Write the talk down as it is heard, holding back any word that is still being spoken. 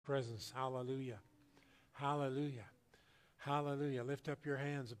Presence. Hallelujah. Hallelujah. Hallelujah. Lift up your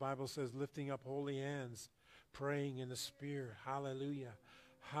hands. The Bible says lifting up holy hands, praying in the Spirit. Hallelujah.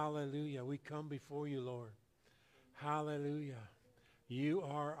 Hallelujah. We come before you, Lord. Hallelujah. You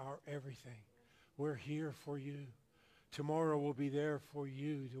are our everything. We're here for you. Tomorrow we'll be there for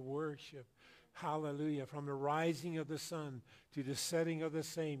you to worship. Hallelujah. From the rising of the sun to the setting of the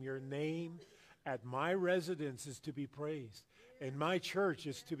same, your name at my residence is to be praised. And my church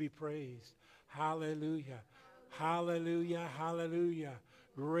is to be praised. Hallelujah. Hallelujah. Hallelujah.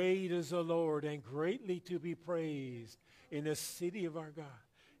 Great is the Lord and greatly to be praised in the city of our God,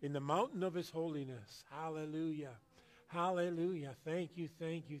 in the mountain of his holiness. Hallelujah. Hallelujah. Thank you,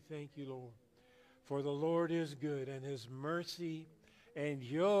 thank you, thank you, Lord. For the Lord is good and his mercy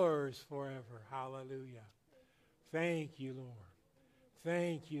endures forever. Hallelujah. Thank you, Lord.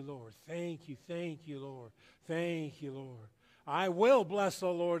 Thank you, Lord. Thank you, Lord. Thank you, Lord. I will bless the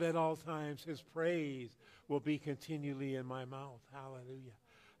Lord at all times. His praise will be continually in my mouth. Hallelujah.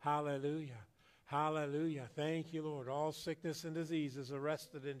 Hallelujah. Hallelujah. Thank you, Lord. All sickness and disease is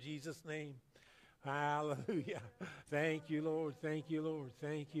arrested in Jesus' name. Hallelujah. Thank you, Lord. Thank you, Lord.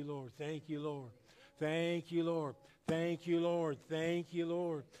 Thank you, Lord. Thank you, Lord. Thank you, Lord. Thank you, Lord. Thank you,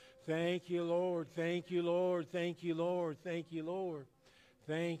 Lord. Thank you, Lord. Thank you, Lord. Thank you, Lord. Thank you, Lord.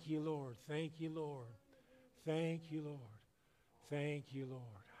 Thank you, Lord. Thank you, Lord. Thank you, Lord. Thank you, Lord.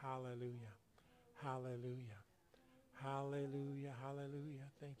 Hallelujah. Hallelujah. Hallelujah. Hallelujah.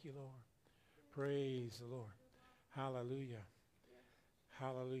 Thank you, Lord. Praise the Lord. Hallelujah.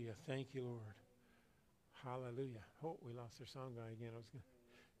 Hallelujah. Thank you, Lord. Hallelujah. Oh, we lost our song guy again. I was going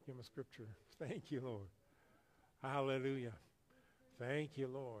to give him a scripture. Thank you, Lord. Hallelujah. Thank you,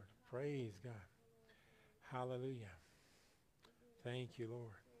 Lord. Praise God. Hallelujah. Thank you,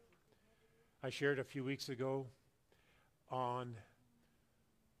 Lord. I shared a few weeks ago on,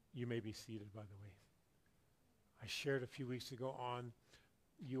 you may be seated, by the way. I shared a few weeks ago on,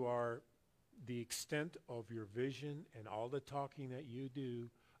 you are the extent of your vision and all the talking that you do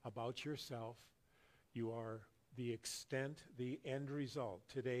about yourself. You are the extent, the end result.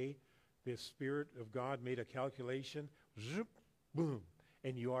 Today, the Spirit of God made a calculation, zoop, boom,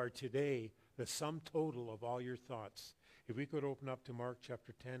 and you are today the sum total of all your thoughts. If we could open up to Mark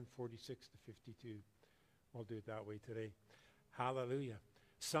chapter 10, 46 to 52. We'll do it that way today. Hallelujah.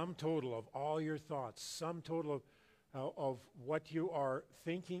 Sum total of all your thoughts, sum total of what you are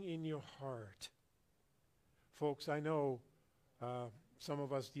thinking in your heart. Folks, I know some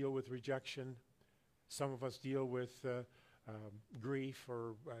of us deal with rejection. Some of us deal with grief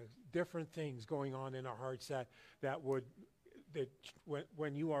or different things going on in our hearts that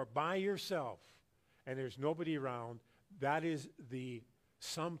when you are by yourself and there's nobody around, that is the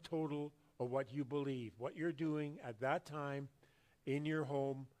sum total of what you believe, what you're doing at that time in your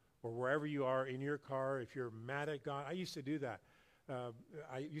home or wherever you are, in your car. If you're mad at God, I used to do that.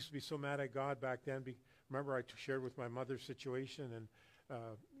 I used to be so mad at God back then. Remember I shared with my mother's situation, and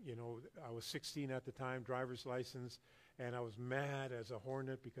I was 16 at the time, driver's license, and I was mad as a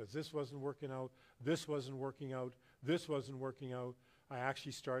hornet because this wasn't working out, this wasn't working out, this wasn't working out. I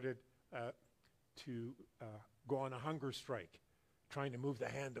actually started to go on a hunger strike, trying to move the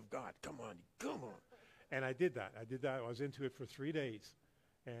hand of God. Come on. And I did that. I was into it for 3 days.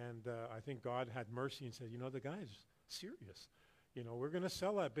 And I think God had mercy and said, the guy's serious. We're going to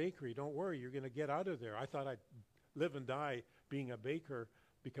sell that bakery. Don't worry. You're going to get out of there. I thought I'd live and die being a baker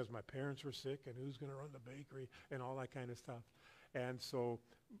because my parents were sick and who's going to run the bakery and all that kind of stuff. And so,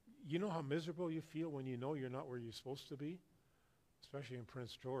 you know how miserable you feel when you know you're not where you're supposed to be? Especially in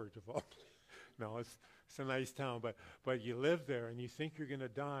Prince George of all. No, it's a nice town, but you live there and you think you're going to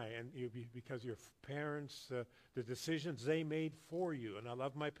die, and because your parents, the decisions they made for you. And I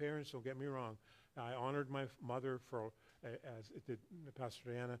love my parents, don't get me wrong. I honored my mother as did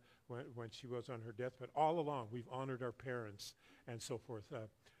Pastor Diana when she was on her deathbed. All along, we've honored our parents and so forth.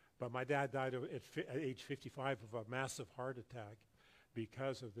 But my dad died at age 55 of a massive heart attack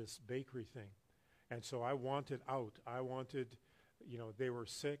because of this bakery thing. And so I wanted out. I wanted, they were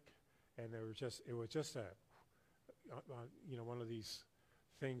sick. And it was just one of these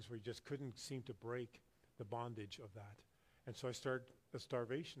things where you just couldn't seem to break the bondage of that. And so I started a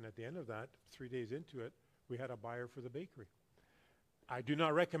starvation. At the end of that, 3 days into it, we had a buyer for the bakery. I do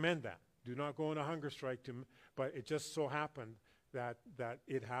not recommend that. Do not go on a hunger strike, but it just so happened that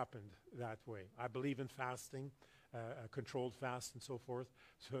it happened that way. I believe in fasting, a controlled fast and so forth,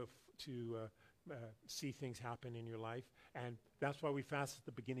 to see things happen in your life. And that's why we fast at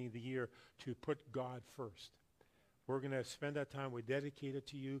the beginning of the year, to put God first. We're going to spend that time. We dedicate it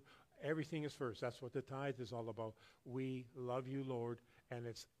to you. Everything is first. That's what the tithe is all about. We love you, Lord, and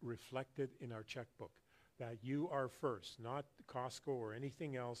it's reflected in our checkbook that you are first, not Costco or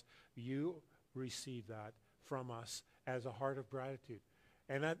anything else. You receive that from us as a heart of gratitude.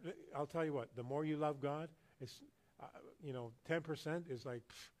 And that, I'll tell you what, the more you love God, it's, 10% is like,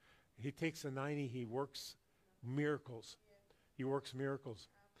 he takes the 90, he works miracles. He works miracles.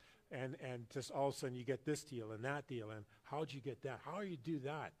 And just all of a sudden you get this deal and that deal. And how'd you get that? How do you do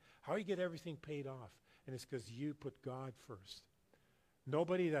that? How do you get everything paid off? And it's because you put God first.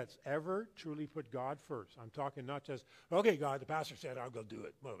 Nobody that's ever truly put God first. I'm talking not just, okay, God, the pastor said I'll go do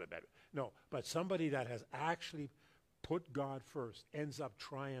it. No, but somebody that has actually put God first ends up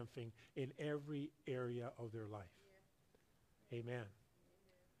triumphing in every area of their life. Yeah. Amen.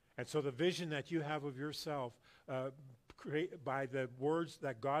 And so the vision that you have of yourself, by the words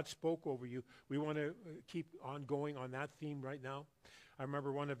that God spoke over you, we want to keep on going on that theme right now. I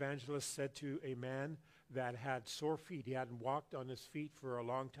remember one evangelist said to a man that had sore feet. He hadn't walked on his feet for a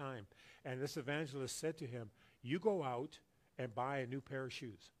long time. And this evangelist said to him, you go out and buy a new pair of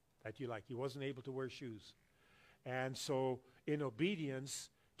shoes that you like. He wasn't able to wear shoes. And so in obedience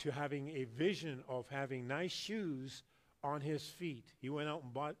to having a vision of having nice shoes on his feet, he went out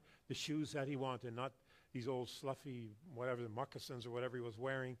and bought the shoes that he wanted, not these old sloughy, whatever, the moccasins or whatever he was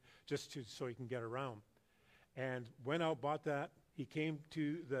wearing, just so he can get around. And went out, bought that. He came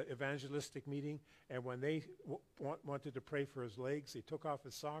to the evangelistic meeting, and when they wanted to pray for his legs, they took off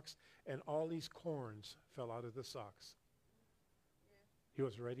his socks, and all these corns fell out of the socks. Yeah. He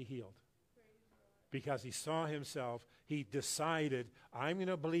was already healed. Because he saw himself, he decided, I'm going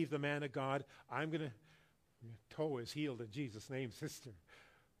to believe the man of God. I'm going to, your toe is healed in Jesus' name, sister.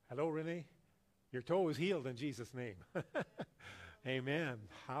 Hello, Renee? Your toe is healed in Jesus' name. Amen.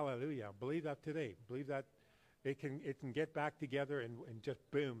 Hallelujah. Believe that today. Believe that it can get back together and just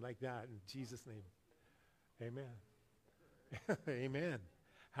boom, like that in Jesus' name. Amen. Amen.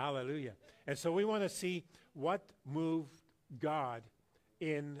 Hallelujah. And so we want to see what moved God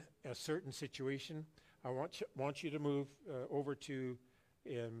in a certain situation. I want you to move over to,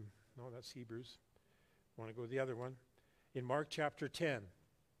 no, that's Hebrews. I want to go to the other one. In Mark chapter 10.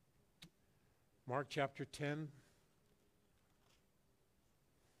 Mark chapter 10.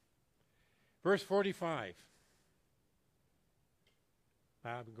 Verse 45.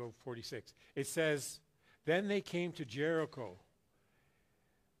 I'll go 46. It says, then they came to Jericho.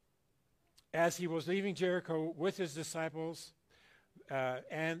 As he was leaving Jericho with his disciples,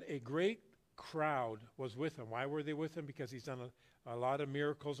 and a great crowd was with him. Why were they with him? Because he's done a lot of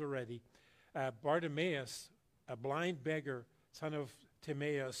miracles already. Bartimaeus, a blind beggar, son of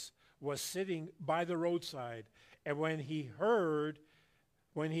Timaeus, was sitting by the roadside. And when he heard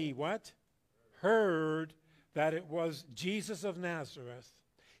that it was Jesus of Nazareth,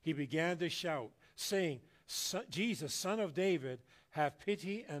 he began to shout, saying, Jesus, Son of David, have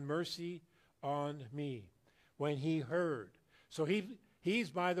pity and mercy on me. When he heard. So he's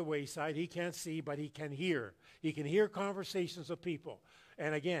by the wayside. He can't see, but he can hear. He can hear conversations of people.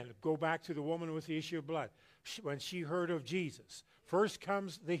 And again, go back to the woman with the issue of blood. When she heard of Jesus, first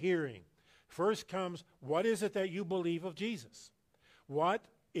comes the hearing. First comes, what is it that you believe of Jesus? What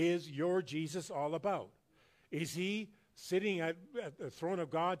is your Jesus all about? Is he sitting at the throne of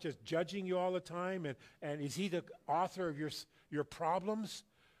God just judging you all the time? And is he the author of your problems?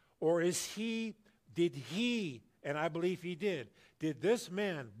 Or did he, and I believe he did this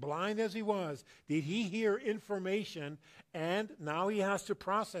man, blind as he was, did he hear information and now he has to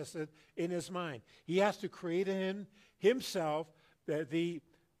process it in his mind? He has to create in himself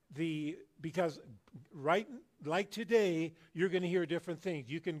because right like today, you're going to hear different things.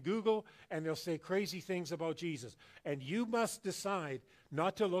 You can Google and they'll say crazy things about Jesus. And you must decide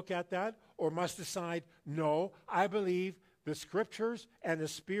not to look at that or must decide, no, I believe the scriptures and the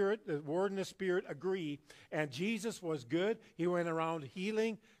Spirit, the Word and the Spirit agree. And Jesus was good. He went around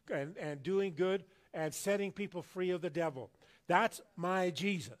healing and doing good and setting people free of the devil. That's my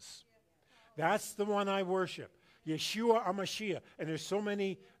Jesus. That's the one I worship. Yeshua HaMashiach. And there's so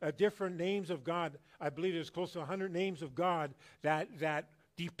many different names of God. I believe there's close to 100 names of God that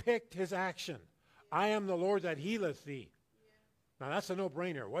depict his action. I am the Lord that healeth thee. Now that's a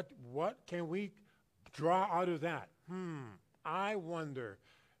no-brainer. What can we draw out of that? I wonder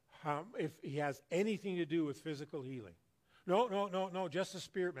if he has anything to do with physical healing. No, just the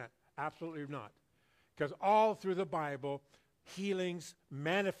spirit man. Absolutely not. Because all through the Bible, healings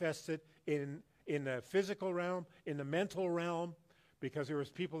manifested in the physical realm, in the mental realm, because there was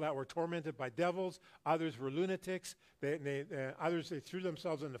people that were tormented by devils. Others were lunatics. Others, they threw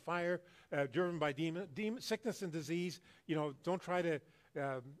themselves in the fire, driven by demon sickness and disease. Don't try to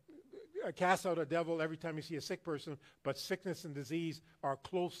cast out a devil every time you see a sick person, but sickness and disease are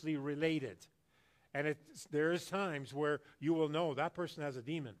closely related. And there is times where you will know that person has a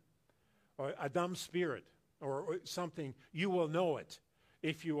demon or a dumb spirit or something. You will know it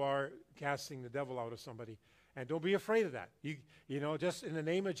if you are casting the devil out of somebody. And don't be afraid of that. You know, just in the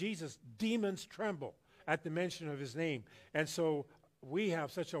name of Jesus, demons tremble at the mention of his name. And so we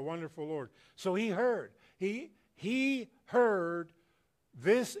have such a wonderful Lord. So he heard. He heard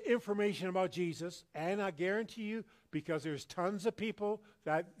this information about Jesus, and I guarantee you, because there's tons of people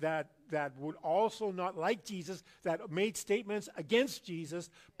that would also not like Jesus, that made statements against Jesus,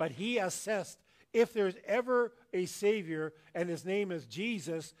 but he assessed, if there's ever a Savior and his name is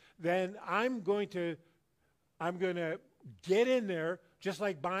Jesus, then I'm going to get in there just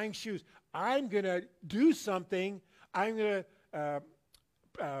like buying shoes. I'm going to do something. I'm going to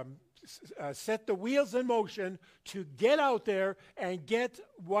set the wheels in motion to get out there and get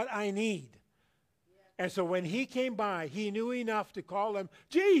what I need. Yeah. And so when he came by, he knew enough to call him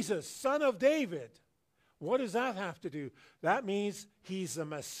Jesus, Son of David. What does that have to do? That means he's the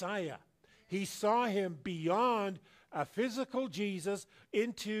Messiah. He saw him beyond a physical Jesus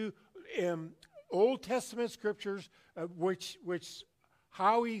into Old Testament scriptures, which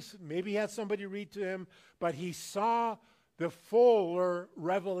how maybe he had somebody read to him, but he saw the fuller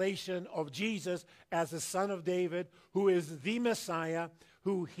revelation of Jesus as the Son of David, who is the Messiah,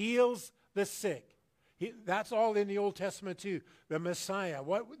 who heals the sick. That's all in the Old Testament too. The Messiah,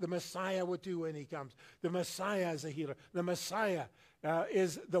 what the Messiah would do when he comes. The Messiah is a healer. The Messiah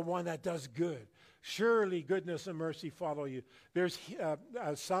is the one that does good. Surely goodness and mercy follow you. There's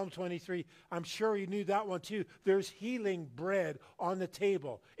Psalm 23. I'm sure you knew that one too. There's healing bread on the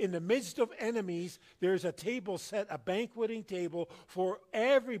table. In the midst of enemies, there's a table set, a banqueting table for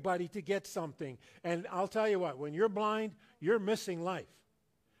everybody to get something. And I'll tell you what, when you're blind, you're missing life.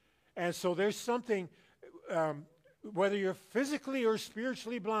 And so there's something, whether you're physically or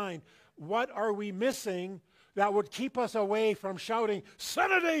spiritually blind, what are we missing that would keep us away from shouting,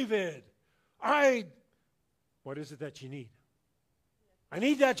 Son of David? What is it that you need? I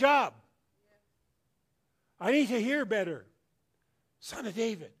need that job. I need to hear better. Son of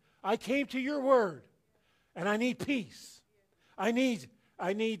David, I came to your word, and I need peace. I need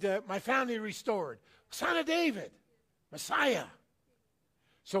my family restored. Son of David, Messiah.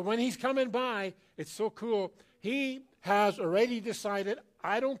 So when he's coming by, it's so cool. He has already decided,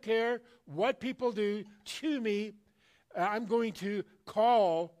 I don't care what people do to me, I'm going to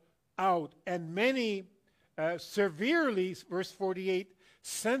call out. And many severely, verse 48,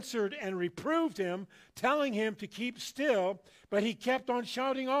 censored and reproved him, telling him to keep still, but he kept on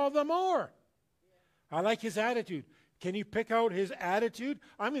shouting all the more. I like his attitude. Can you pick out his attitude?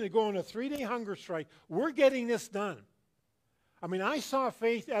 I'm going to go on a 3-day hunger strike. We're getting this done. I mean, I saw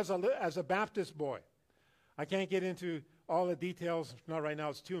faith as a Baptist boy. I can't get into all the details, not right now,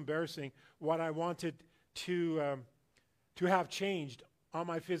 it's too embarrassing, what I wanted to have changed on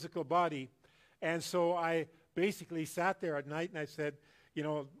my physical body. And so I basically sat there at night and I said, you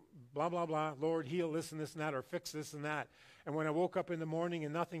know, blah, blah, blah, Lord, heal this and this and that, or fix this and that. And when I woke up in the morning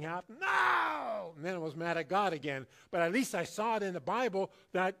and nothing happened, no! And then I was mad at God again. But at least I saw it in the Bible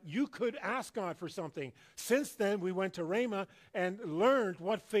that you could ask God for something. Since then, we went to Rhema and learned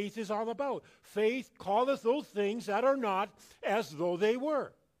what faith is all about. Faith calleth those things that are not as though they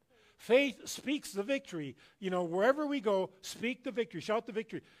were. Faith speaks the victory. You know, wherever we go, speak the victory, shout the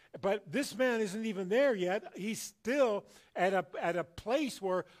victory. But this man isn't even there yet. He's still at a place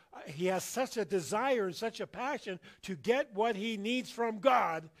where he has such a desire and such a passion to get what he needs from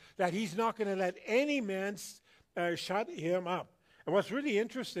God that he's not going to let any man shut him up. And what's really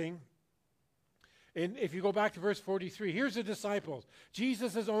interesting, and if you go back to verse 43, here's the disciples,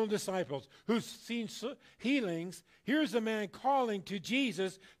 Jesus' own disciples, who's seen healings. Here's a man calling to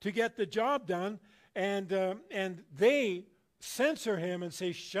Jesus to get the job done, and they censor him and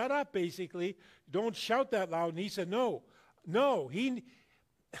say, shut up, basically. Don't shout that loud. And he said, no.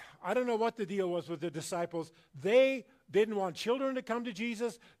 I don't know what the deal was with the disciples. They didn't want children to come to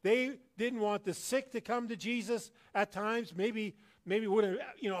Jesus. They didn't want the sick to come to Jesus at times. Maybe it would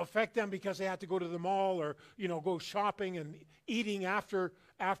affect them because they had to go to the mall or, go shopping and eating after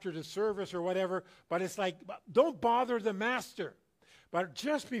the service or whatever. But it's like, don't bother the master. But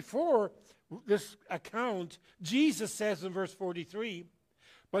just before this account, Jesus says in verse 43,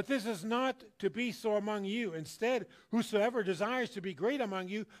 but this is not to be so among you. Instead, whosoever desires to be great among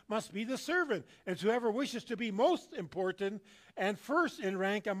you must be the servant. And whoever wishes to be most important and first in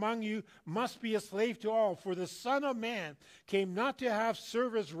rank among you must be a slave to all. For the Son of Man came not to have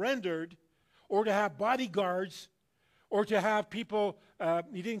service rendered or to have bodyguards or to have people,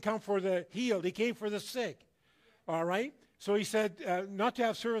 he didn't come for the healed, he came for the sick. All right? So he said, not to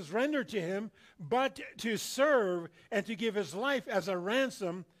have service rendered to him, but to serve and to give his life as a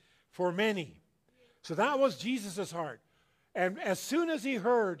ransom for many. So that was Jesus' heart. And as soon as he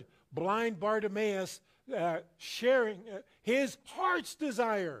heard blind Bartimaeus sharing his heart's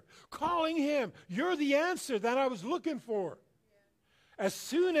desire, calling him, you're the answer that I was looking for. As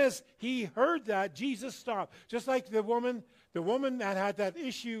soon as he heard that, Jesus stopped. Just like the woman that had that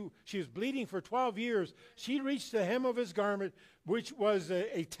issue, she was bleeding for 12 years. She reached the hem of his garment, which was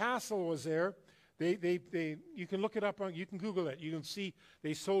a tassel was there. You can look it up, you can Google it. You can see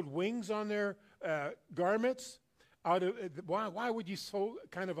they sewed wings on their garments. Why would you sew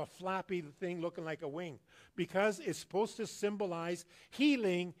kind of a flappy thing looking like a wing? Because it's supposed to symbolize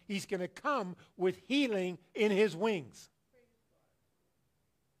healing. He's going to come with healing in his wings.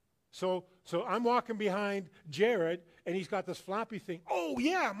 So I'm walking behind Jared, and he's got this floppy thing. Oh,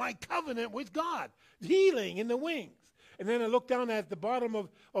 yeah, my covenant with God. Healing in the wings. And then I look down at the bottom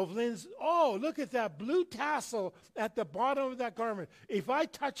of Lynn's. Oh, look at that blue tassel at the bottom of that garment. If I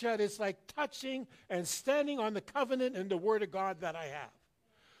touch that, it's like touching and standing on the covenant and the word of God that I have.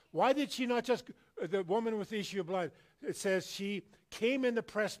 Why did she not just, the woman with the issue of blood, it says she came in the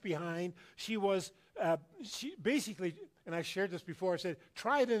press behind. She was, she basically, and I shared this before, I said,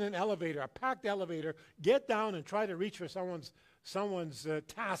 try it in an elevator, a packed elevator, get down and try to reach for someone's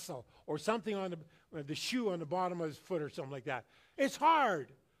tassel or something on the shoe on the bottom of his foot or something like that. It's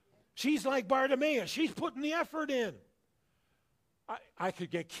hard. She's like Bartimaeus. She's putting the effort in. I could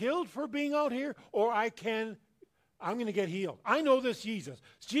get killed for being out here, or I'm going to get healed. I know this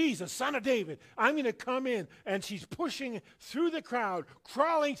Jesus, Son of David. I'm going to come in, and she's pushing through the crowd,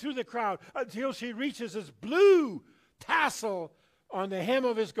 crawling through the crowd until she reaches this blue tassel on the hem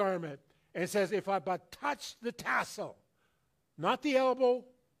of his garment and says, if I but touch the tassel, not the elbow,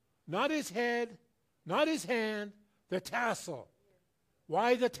 not his head, not his hand, the tassel.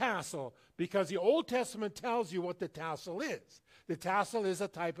 Why the tassel? Because the Old Testament tells you what the tassel is. The tassel is a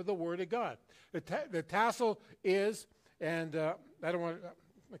type of the Word of God. The tassel is, and I don't want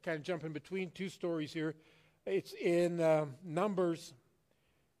to kind of jump in between two stories here. It's in Numbers.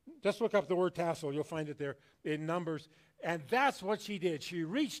 Just look up the word tassel. You'll find it there in Numbers. And that's what she did. She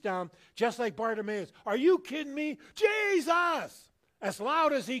reached down just like Bartimaeus. Are you kidding me? Jesus! As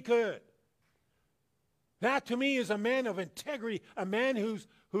loud as he could. That to me is a man of integrity, a man who's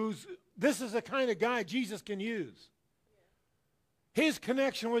this is the kind of guy Jesus can use. His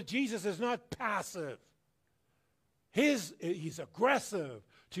connection with Jesus is not passive. He's aggressive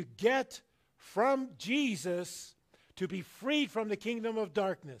to get from Jesus to be freed from the kingdom of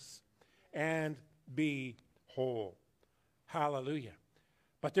darkness and be whole. Hallelujah.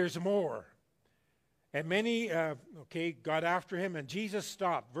 But there's more. And many, got after him, and Jesus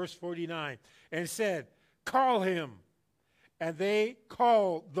stopped, verse 49, and said, call him. And they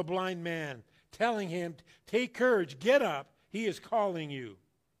called the blind man, telling him, take courage, get up, he is calling you.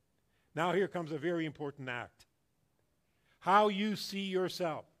 Now here comes a very important act. How you see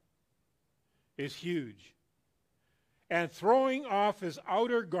yourself is huge. And throwing off his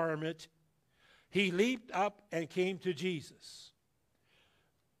outer garment, he leaped up and came to Jesus.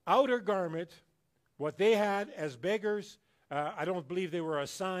 Outer garment, what they had as beggars, I don't believe they were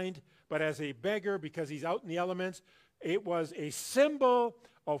assigned, but as a beggar, because he's out in the elements, it was a symbol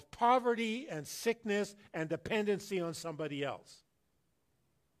of poverty and sickness and dependency on somebody else.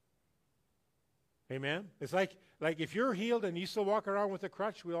 Amen? It's like if you're healed and you still walk around with a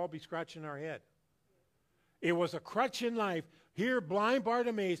crutch, we'll all be scratching our head. It was a crutch in life. Here, blind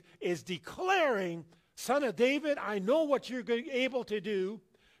Bartimaeus is declaring, Son of David, I know what you're able to do.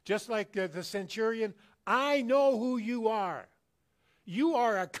 Just like the centurion, I know who you are. You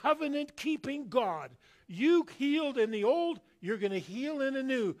are a covenant-keeping God. You healed in the old, you're going to heal in the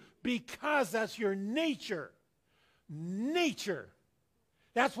new because that's your nature. Nature.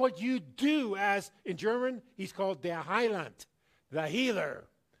 That's what you do as, in German, he's called der Heiland, the healer.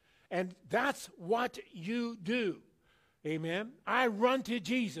 And that's what you do. Amen. I run to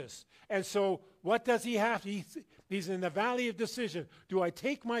Jesus. And so what does he have? He's in the valley of decision. Do I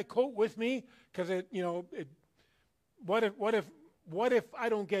take my coat with me? Because what if I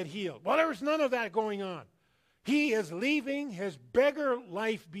don't get healed? Well, there's none of that going on. He is leaving his beggar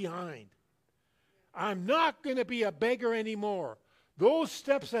life behind. I'm not going to be a beggar anymore. Those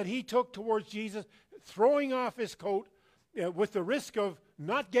steps that he took towards Jesus, throwing off his coat with the risk of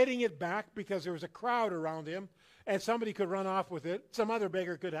not getting it back because there was a crowd around him and somebody could run off with it. Some other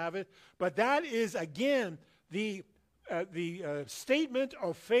beggar could have it. But that is, again, the statement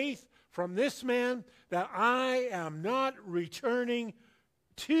of faith from this man that I am not returning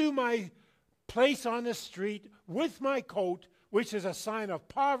to my place on the street with my coat, which is a sign of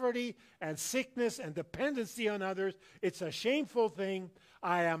poverty and sickness and dependency on others. It's a shameful thing.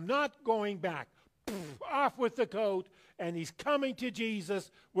 I am not going back. Off with the coat. And he's coming to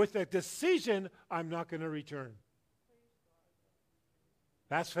Jesus with a decision, I'm not going to return.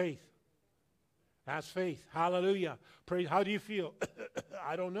 That's faith. That's faith. Hallelujah. Praise. How do you feel?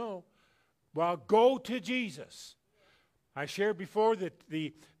 I don't know. Well, go to Jesus. I shared before that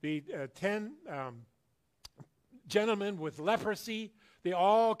the 10 gentlemen with leprosy, they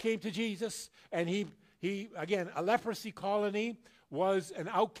all came to Jesus, and he again, a leprosy colony was an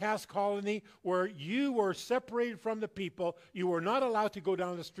outcast colony where you were separated from the people. You were not allowed to go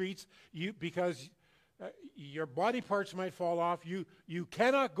down the streets because your body parts might fall off. You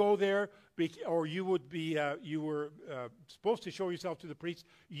cannot go there, or you would be. You were supposed to show yourself to the priest.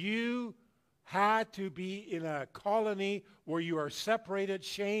 You had to be in a colony where you are separated,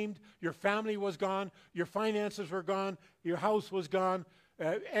 shamed. Your family was gone. Your finances were gone. Your house was gone.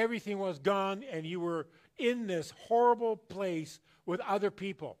 Everything was gone, and you were in this horrible place with other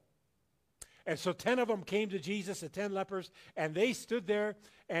people. And so 10 of them came to Jesus, the 10 lepers, and they stood there,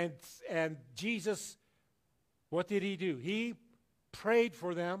 and Jesus, what did he do? He prayed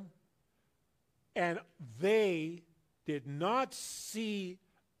for them, and they did not see,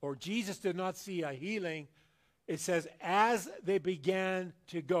 or Jesus did not see a healing. It says, as they began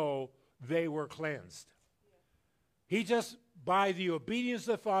to go, they were cleansed. He just, by the obedience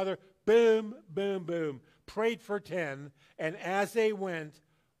of the Father, boom, boom, boom, prayed for 10, and as they went,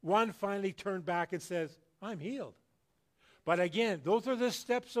 one finally turned back and says, I'm healed. But again, those are the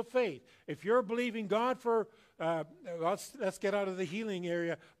steps of faith. If you're believing God for, let's get out of the healing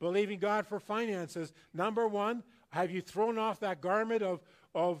area, believing God for finances, number one, have you thrown off that garment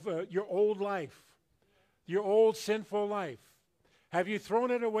of your old life, your old sinful life? Have you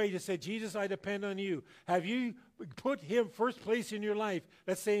thrown it away to say, Jesus, I depend on you? Have you put him first place in your life,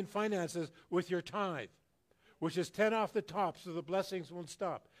 let's say in finances, with your tithe, which is 10 off the top so the blessings won't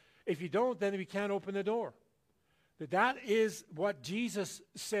stop? If you don't, then we can't open the door. That is what Jesus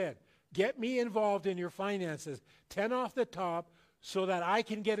said. Get me involved in your finances, 10 off the top, so that I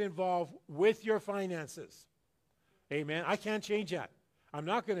can get involved with your finances. Amen. I can't change that. I'm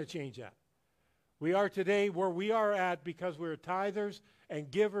not going to change that. We are today where we are at because we're tithers and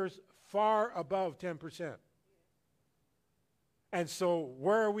givers far above 10%. And so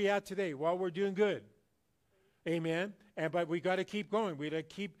where are we at today? Well, we're doing good. Amen. But we got to keep going. We got to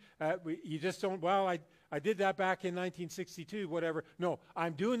keep, you just don't, well, I did that back in 1962, whatever. No,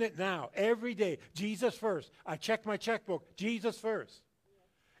 I'm doing it now, every day. Jesus first. I checked my checkbook. Jesus first.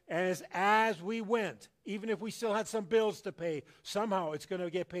 And as we went, even if we still had some bills to pay, somehow it's going to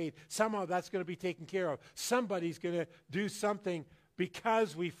get paid. Somehow that's going to be taken care of. Somebody's going to do something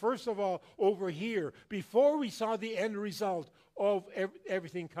because we, first of all, over here, before we saw the end result of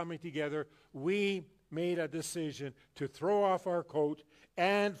everything coming together, we made a decision to throw off our coat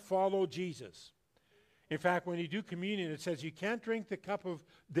and follow Jesus. In fact, when you do communion, it says you can't drink the cup of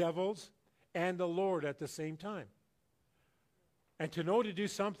devils and the Lord at the same time. And to know to do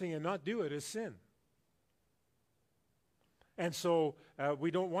something and not do it is sin. And so we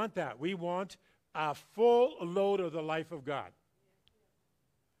don't want that. We want a full load of the life of God.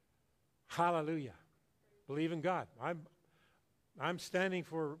 Hallelujah. Believe in God. I'm standing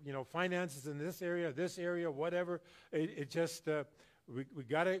for, finances in this area, whatever. It just, we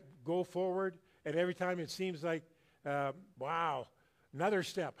got to go forward. And every time it seems like, wow, another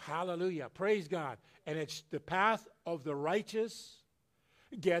step. Hallelujah. Praise God. And it's the path of the righteous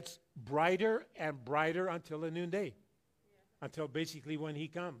gets brighter and brighter until the noonday. Until basically when he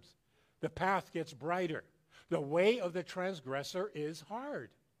comes. The path gets brighter. The way of the transgressor is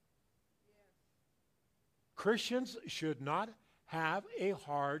hard. Christians should not have a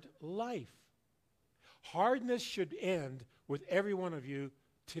hard life. Hardness should end with every one of you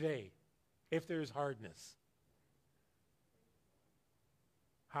today, if there is hardness.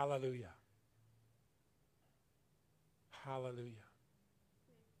 Hallelujah. Hallelujah.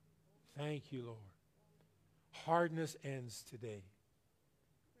 Thank you, Lord. Hardness ends today.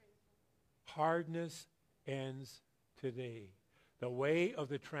 Hardness ends today. The way of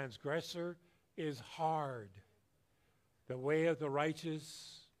the transgressor is hard. The way of the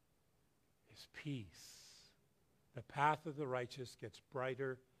righteous is peace. The path of the righteous gets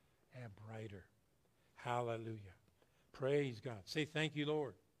brighter and brighter. Hallelujah. Praise God. Say thank you,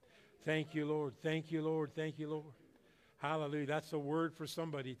 Lord. Thank you, Lord. Thank you, Lord. Thank you, Lord. Hallelujah. That's a word for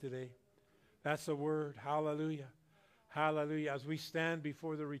somebody today. That's a word. Hallelujah. Hallelujah. As we stand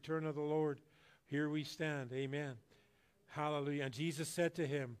before the return of the Lord, here we stand. Amen. Hallelujah. And Jesus said to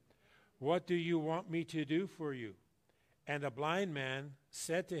him, what do you want me to do for you? And a blind man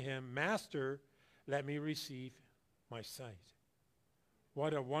said to him, Master, let me receive my sight.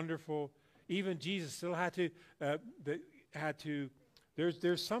 What a wonderful, even Jesus still had to,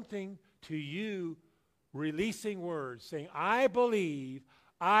 there's something to you releasing words, saying, I believe,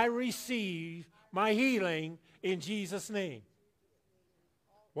 I receive my healing in Jesus' name.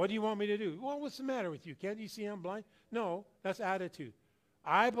 What do you want me to do? Well, what's the matter with you? Can't you see I'm blind? No, that's attitude.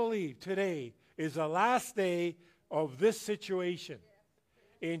 I believe today is the last day of this situation.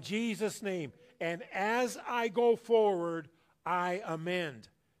 In Jesus' name. And as I go forward, I amend.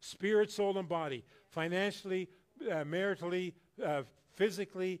 Spirit, soul, and body. Financially, maritally,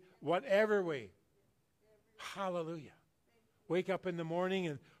 physically, whatever way. Hallelujah. Wake up in the morning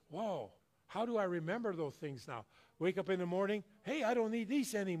and, whoa, how do I remember those things now? Wake up in the morning, hey, I don't need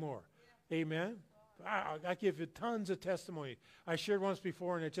these anymore. Amen. I give you tons of testimony. I shared once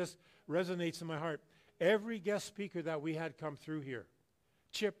before, and it just resonates in my heart. Every guest speaker that we had come through here,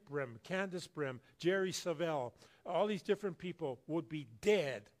 Chip Brim, Candace Brim, Jerry Savelle, all these different people would be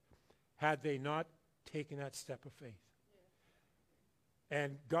dead had they not taken that step of faith.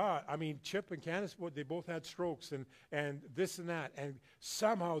 And God, I mean, Chip and Candace, they both had strokes and this and that. And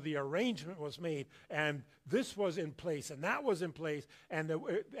somehow the arrangement was made. And this was in place and that was in place. And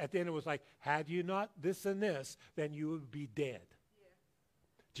at the end it was like, had you not this and this, then you would be dead. Yeah.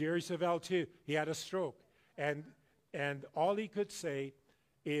 Jerry Savelle too, he had a stroke. And all he could say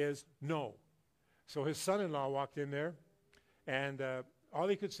is no. So his son-in-law walked in there. And all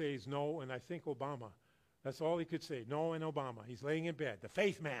he could say is no, and I think Obama. That's all he could say. No, and Obama. He's laying in bed. The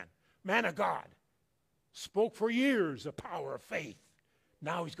faith man, man of God, spoke for years the power of faith.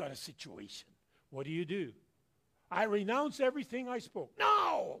 Now he's got a situation. What do? I renounce everything I spoke.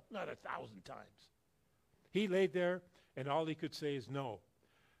 No, not 1,000 times. He laid there, and all he could say is no.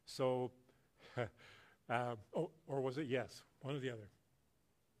 So, or was it yes? One or the other.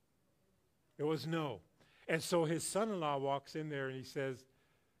 It was no. And so his son-in-law walks in there, and he says,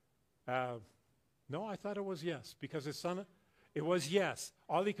 no, I thought it was yes, because his son, it was yes.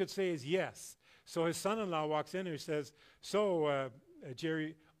 All he could say is yes. So his son-in-law walks in and he says, so,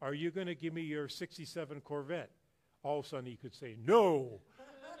 Jerry, are you going to give me your 67 Corvette? All of a sudden he could say, no.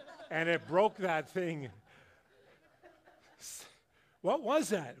 And it broke that thing. What was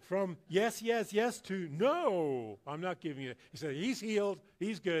that? From yes, yes, yes to no, I'm not giving you that. He said, he's healed,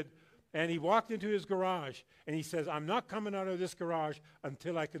 he's good. And he walked into his garage, and he says, I'm not coming out of this garage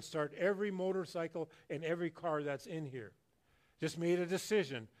until I can start every motorcycle and every car that's in here. Just made a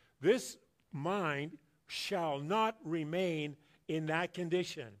decision. This mind shall not remain in that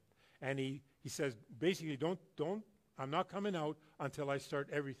condition. And he says, basically, I'm not coming out until I start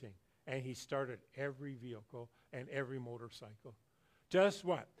everything. And he started every vehicle and every motorcycle. Just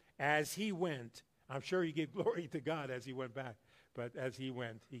what? As he went, I'm sure he gave glory to God as he went back. But as he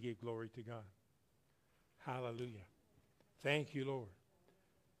went, he gave glory to God. Hallelujah. Thank you, Lord.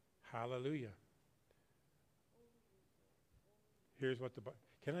 Hallelujah. Here's what the Bible...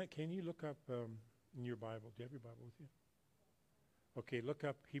 Can you look up in your Bible? Do you have your Bible with you? Okay, look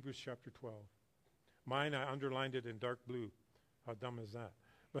up Hebrews chapter 12. Mine, I underlined it in dark blue. How dumb is that?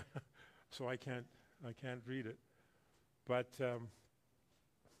 So I can't read it. But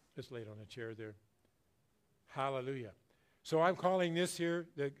just lay it on a chair there. Hallelujah. So I'm calling this here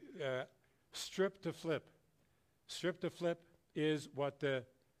the strip to flip. Strip to flip is what the,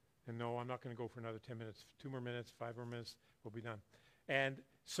 and no, I'm not going to go for another 10 minutes. 2 more minutes, 5 more minutes, we'll be done. And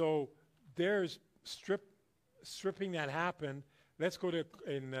so there's stripping that happened. Let's go to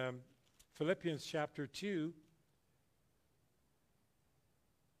in Philippians chapter 2.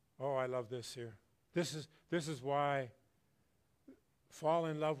 Oh, I love this here. This is why fall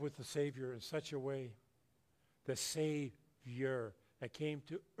in love with the Savior in such a way. The Savior that came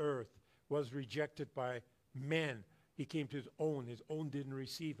to earth was rejected by men. He came to his own didn't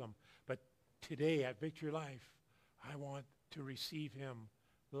receive him. But today at Victory Life, I want to receive him,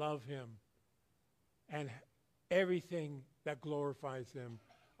 love him, and everything that glorifies him,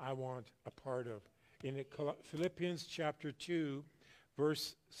 I want a part of. In Philippians chapter 2,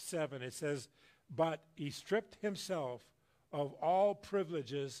 verse 7, it says, but he stripped himself of all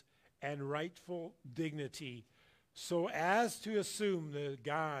privileges and rightful dignity, so as to assume the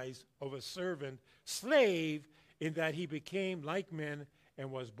guise of a servant, slave, in that he became like men and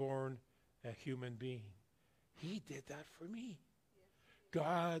was born a human being. He did that for me.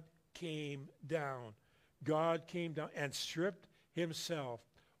 God came down. God came down and stripped himself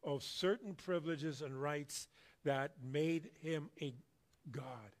of certain privileges and rights that made him a God.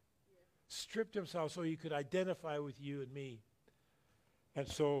 Stripped himself so he could identify with you and me. And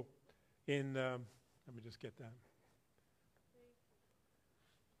so in, let me just get that.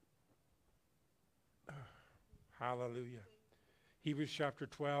 Hallelujah. Hebrews chapter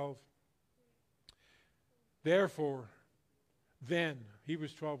 12. Therefore, then,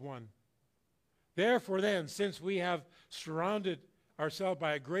 Hebrews 12:1. Therefore then, since we have surrounded ourselves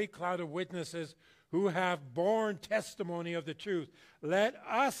by a great cloud of witnesses who have borne testimony of the truth, let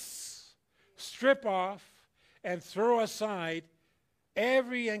us strip off and throw aside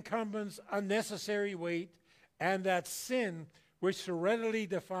every encumbrance, unnecessary weight, and that sin which so readily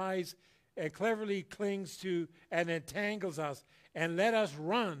defies and cleverly clings to and entangles us, and let us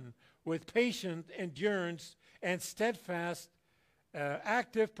run with patient endurance and steadfast,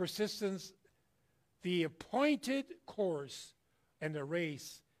 active persistence, the appointed course and the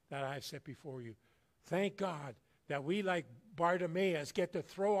race that I've set before you. Thank God that we, like Bartimaeus, get to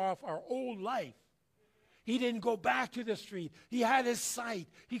throw off our old life. He didn't go back to the street. He had his sight.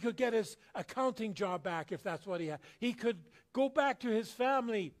 He could get his accounting job back if that's what he had. He could go back to his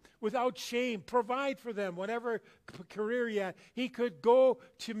family without shame, provide for them, whatever career he had. He could go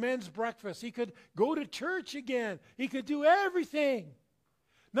to men's breakfast. He could go to church again. He could do everything.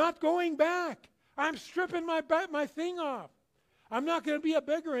 Not going back. I'm stripping my thing off. I'm not going to be a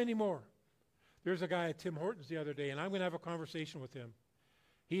beggar anymore. There's a guy at Tim Hortons the other day, and I'm going to have a conversation with him.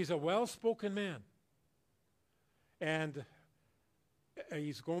 He's a well-spoken man. And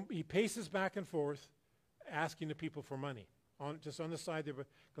he paces back and forth asking the people for money, just on the side there,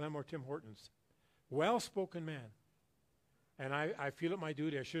 Glenmore Tim Hortons. Well-spoken man. And I feel it my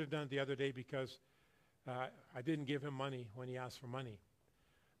duty. I should have done it the other day because I didn't give him money when he asked for money.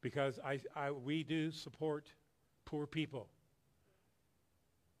 Because we do support poor people.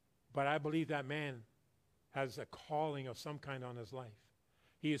 But I believe that man has a calling of some kind on his life.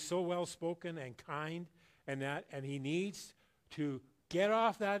 He is so well-spoken and kind and he needs to throw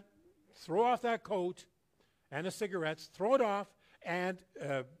off that coat and the cigarettes, throw it off and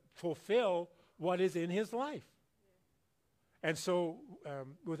fulfill what is in his life. And so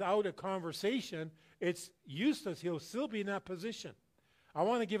without a conversation, it's useless. He'll still be in that position. I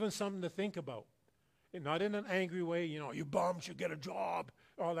want to give him something to think about. Not in an angry way, you bum should get a job,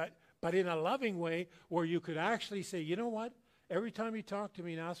 all that, but in a loving way where you could actually say, you know what? Every time you talk to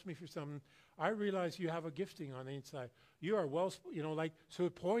me and ask me for something, I realize you have a gifting on the inside. You are to the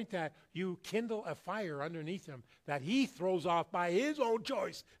point that you kindle a fire underneath him that he throws off by his own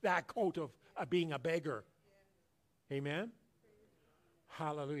choice, that coat of being a beggar. Yeah. Amen?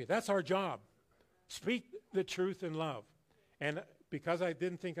 Hallelujah. That's our job. Speak the truth in love. And because I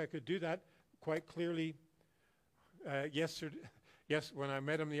didn't think I could do that quite clearly yesterday, when I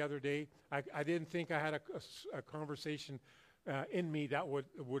met him the other day, I didn't think I had a conversation in me that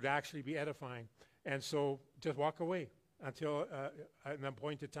would actually be edifying. And so just walk away until an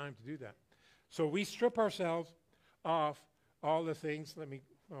appointed time to do that. So we strip ourselves off all the things.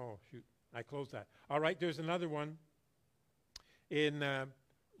 I closed that. All right, there's another one.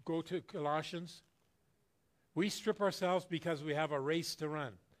 Go to Colossians. We strip ourselves because we have a race to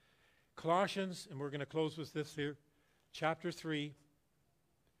run. Colossians, and we're going to close with this here, chapter 3.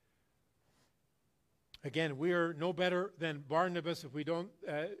 Again, we are no better than Barnabas if we don't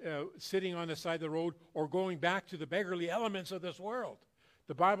sitting on the side of the road or going back to the beggarly elements of this world.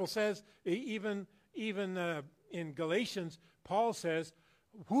 The Bible says, even in Galatians, Paul says,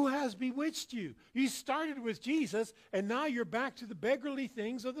 who has bewitched you? You started with Jesus, and now you're back to the beggarly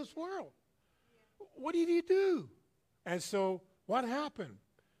things of this world. Yeah. What did you do? And so what happened?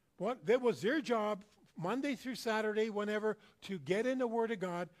 That was their job Monday through Saturday, whenever, to get in the Word of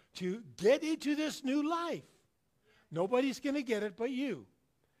God, to get into this new life. Nobody's going to get it but you.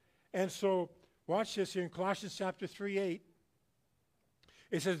 And so, watch this here in Colossians chapter 3:8.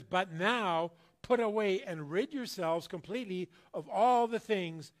 It says, but now put away and rid yourselves completely of all the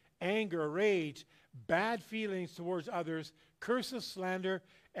things, anger, rage, bad feelings towards others, curses, slander,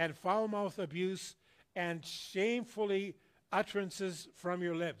 and foul-mouthed abuse, and shamefully utterances from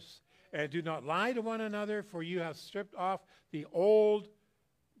your lips. And do not lie to one another, for you have stripped off the old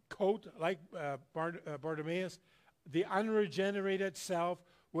coat, like Bartimaeus, the unregenerated self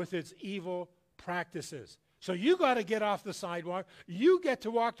with its evil practices. So you got to get off the sidewalk. You get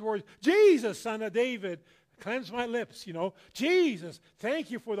to walk towards Jesus, Son of David. Cleanse my lips, Jesus,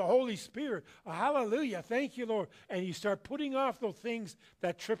 thank you for the Holy Spirit. Hallelujah. Thank you, Lord. And you start putting off those things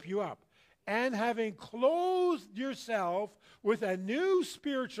that trip you up. And having clothed yourself with a new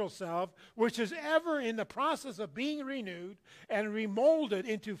spiritual self, which is ever in the process of being renewed and remolded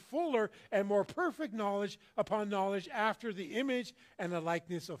into fuller and more perfect knowledge upon knowledge after the image and the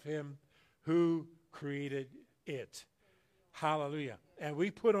likeness of him who created it. Hallelujah. And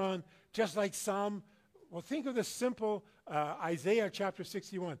we put on, just like think of the simple Isaiah chapter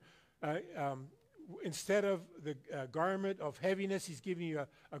 61. Instead of the garment of heaviness, he's giving you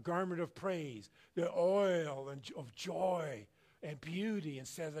a garment of praise, the oil of joy and beauty,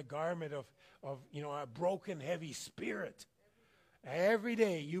 instead of the garment of a broken, heavy spirit. Every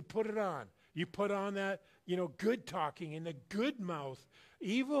day you put it on. You put on that, good talking and the good mouth.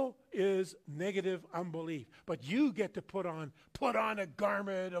 Evil is negative unbelief. But you get to put on a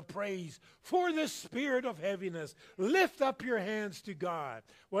garment of praise for the spirit of heaviness. Lift up your hands to God.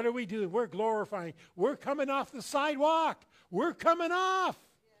 What are we doing? We're glorifying. We're coming off the sidewalk. We're coming off.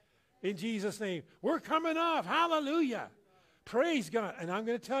 In Jesus' name. We're coming off. Hallelujah. Praise God. And I'm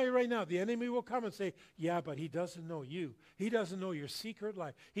going to tell you right now, the enemy will come and say, yeah, but he doesn't know you. He doesn't know your secret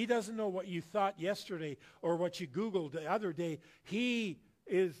life. He doesn't know what you thought yesterday or what you Googled the other day. He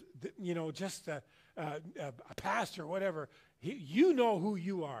is, just a pastor, whatever. You know who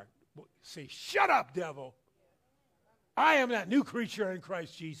you are. Say, shut up, devil. I am that new creature in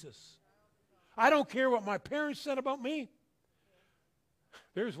Christ Jesus. I don't care what my parents said about me.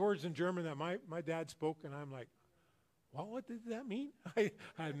 There's words in German that my dad spoke, and I'm like, well, what did that mean? I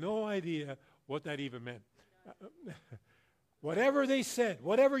had no idea what that even meant. Whatever they said,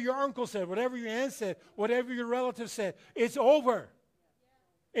 whatever your uncle said, whatever your aunt said, whatever your relative said, it's over.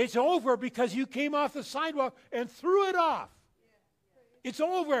 It's over because you came off the sidewalk and threw it off. It's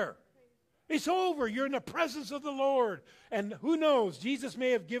over. It's over. You're in the presence of the Lord. And who knows, Jesus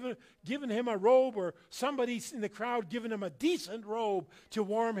may have given him a robe, or somebody in the crowd given him a decent robe to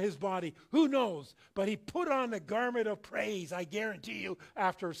warm his body. Who knows? But he put on the garment of praise, I guarantee you,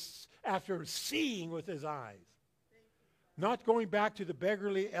 after seeing with his eyes. Not going back to the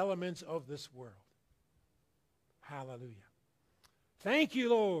beggarly elements of this world. Hallelujah. Thank you,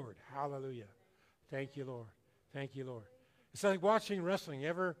 Lord. Hallelujah. Thank you, Lord. Thank you, Lord. It's like watching wrestling.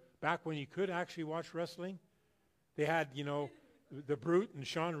 Back when you could actually watch wrestling, they had, the Brute and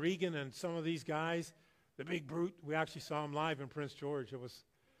Sean Regan and some of these guys. The Big Brute, we actually saw him live in Prince George. It was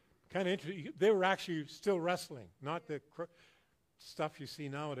kind of interesting. They were actually still wrestling, not the stuff you see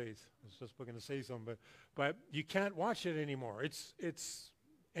nowadays. I was just going to say something, but you can't watch it anymore.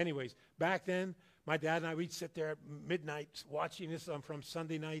 Anyways, back then, my dad and I, we'd sit there at midnight watching this from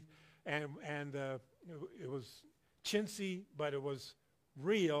Sunday night, and it was chintzy, but it was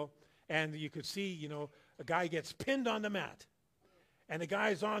real. And you could see, a guy gets pinned on the mat, and the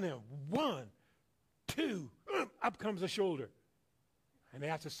guy's on him. 1, 2, up comes the shoulder. And they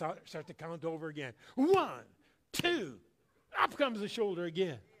have to start to count over again. 1, 2, up comes the shoulder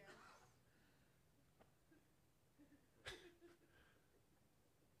again.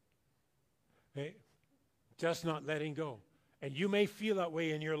 Hey, just not letting go. And you may feel that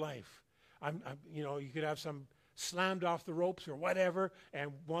way in your life. You could have some slammed off the ropes or whatever,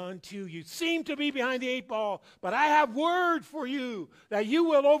 and 1, 2, you seem to be behind the 8 ball, but I have word for you that you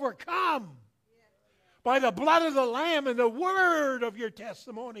will overcome by the blood of the Lamb and the word of your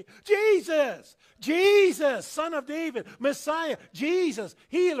testimony. Jesus, Son of David, Messiah, Jesus,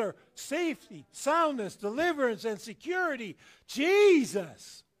 healer, safety, soundness, deliverance, and security.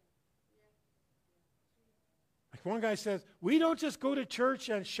 Jesus. Like one guy says, we don't just go to church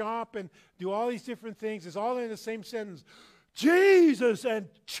and shop and do all these different things. It's all in the same sentence. Jesus and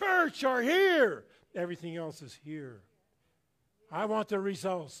church are here. Everything else is here. I want the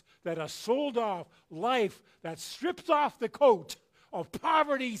results that a sold-off life that strips off the coat of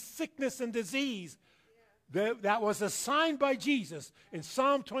poverty, sickness, and disease that was assigned by Jesus in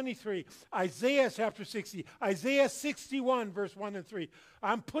Psalm 23, Isaiah chapter 60, Isaiah 61, verse 1 and 3.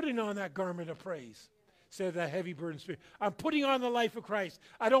 I'm putting on that garment of praise, said that heavy burden spirit. I'm putting on the life of Christ.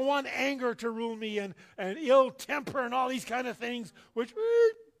 I don't want anger to rule me and ill temper and all these kind of things, which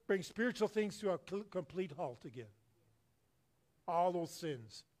bring spiritual things to a complete halt again. All those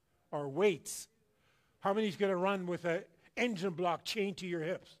sins are weights. How many's going to run with an engine block chained to your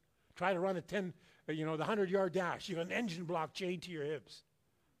hips? Try to run the 100-yard dash. You have an engine block chained to your hips.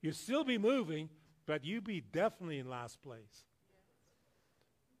 You'll still be moving, but you'll be definitely in last place.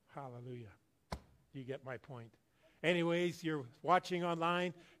 Hallelujah. You get my point. Anyways, you're watching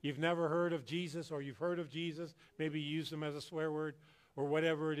online. You've never heard of Jesus, or you've heard of Jesus. Maybe you use them as a swear word or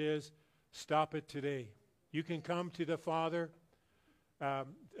whatever it is. Stop it today. You can come to the Father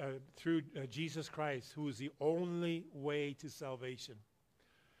through Jesus Christ, who is the only way to salvation.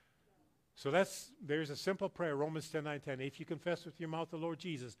 So there's a simple prayer, Romans 10:9-10. If you confess with your mouth the Lord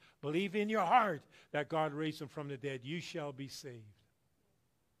Jesus, believe in your heart that God raised him from the dead, you shall be saved.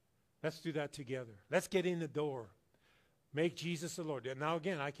 Let's do that together. Let's get in the door. Make Jesus the Lord. Now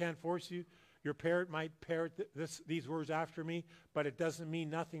again, I can't force you. Your parent might parrot these words after me, but it doesn't mean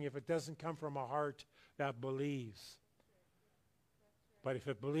nothing if it doesn't come from a heart that believes. But if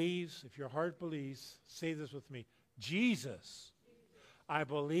it believes, if your heart believes, say this with me. Jesus, I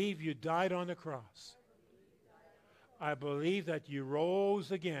believe you died on the cross. I believe that you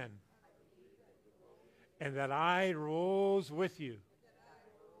rose again and that I rose with you.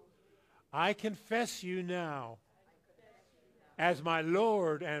 I confess you now as my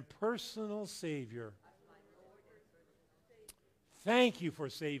Lord and personal Savior. Thank you for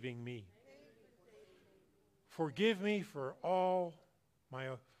saving me. Forgive me for all my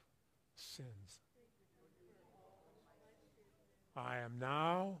sins. I am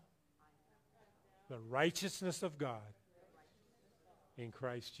now the righteousness of God in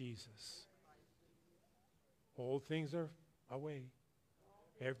Christ Jesus. Old things are away.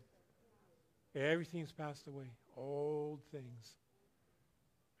 Everything's passed away. Old things.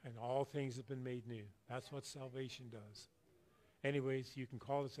 And all things have been made new. That's what salvation does. Anyways, you can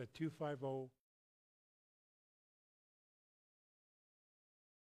call us at 250.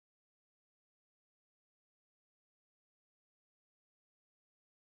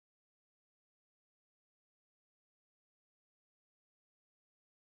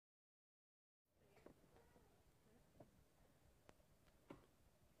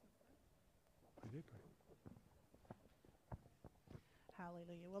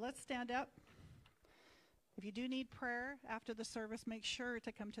 Hallelujah. Well, let's stand up. If you do need prayer after the service, make sure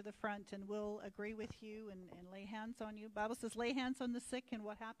to come to the front and we'll agree with you and lay hands on you. The Bible says lay hands on the sick and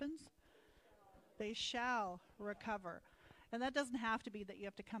what happens? They shall recover. And that doesn't have to be that you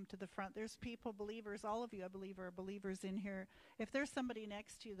have to come to the front. There's people, believers, all of you I believe are believers in here. If there's somebody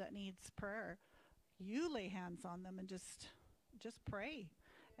next to you that needs prayer, you lay hands on them and just pray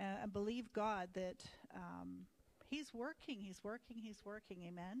and believe God that He's working.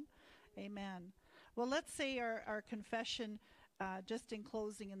 Amen. Amen. Well, let's say our confession just in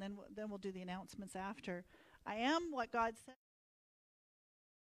closing, and then we'll do the announcements after. I am what God said.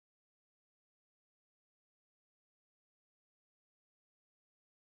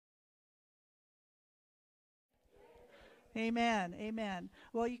 Amen. Amen.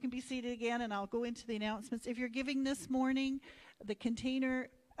 Well, you can be seated again, and I'll go into the announcements. If you're giving this morning, the container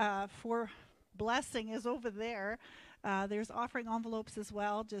for blessing is over there. There's offering envelopes as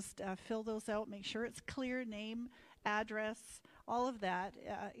well. Just fill those out. Make sure it's clear, name, address, all of that.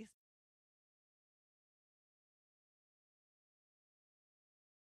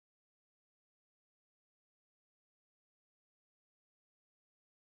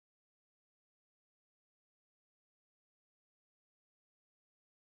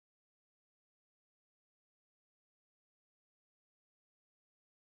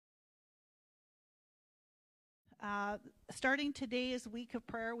 Starting today is week of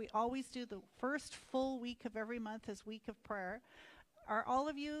prayer. We always do the first full week of every month as week of prayer. Are all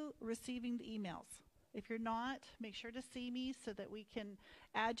of you receiving the emails? If you're not, make sure to see me so that we can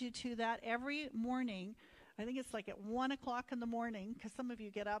add you to that every morning. I think it's like at 1 o'clock in the morning, because some of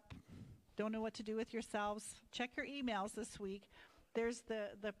you get up, don't know what to do with yourselves. Check your emails this week. There's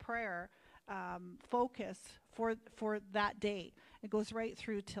the prayer focus for that day. It goes right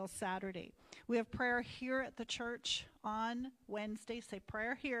through till Saturday. We have prayer here at the church on Wednesday. Say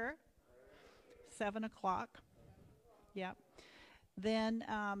prayer here, 7 o'clock. Yep. Then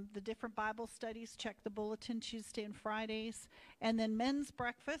the different Bible studies, check the bulletin Tuesday and Fridays. And then men's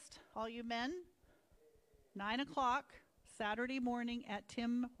breakfast, all you men, 9 o'clock Saturday morning at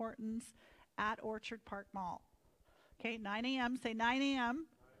Tim Hortons at Orchard Park Mall. Okay, 9 a.m. Say 9 a.m.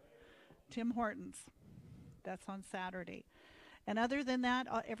 Tim Hortons. That's on Saturday. And other than that,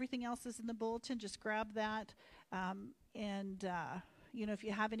 everything else is in the bulletin. Just grab that. If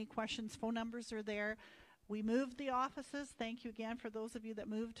you have any questions, phone numbers are there. We moved the offices. Thank you again for those of you that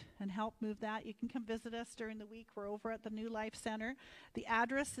moved and helped move that. You can come visit us during the week. We're over at the New Life Center. The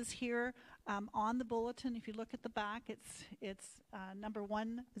address is here on the bulletin. If you look at the back, it's number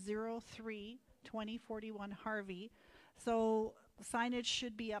 103, 2041 Harvey. So signage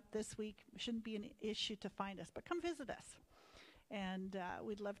should be up this week. Shouldn't be an issue to find us. But come visit us. And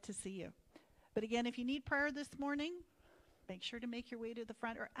we'd love to see you. But again, if you need prayer this morning, make sure to make your way to the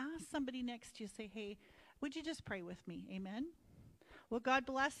front or ask somebody next to you. Say, hey, would you just pray with me? Amen. Well, God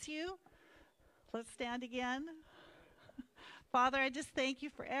bless you. Let's stand again. Father, I just thank you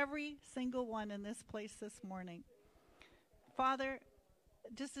for every single one in this place this morning. Father,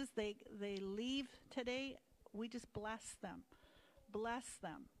 just as they leave today, we just bless them. Bless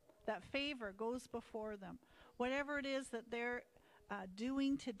them. That favor goes before them. Whatever it is that they're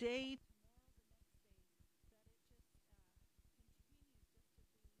doing today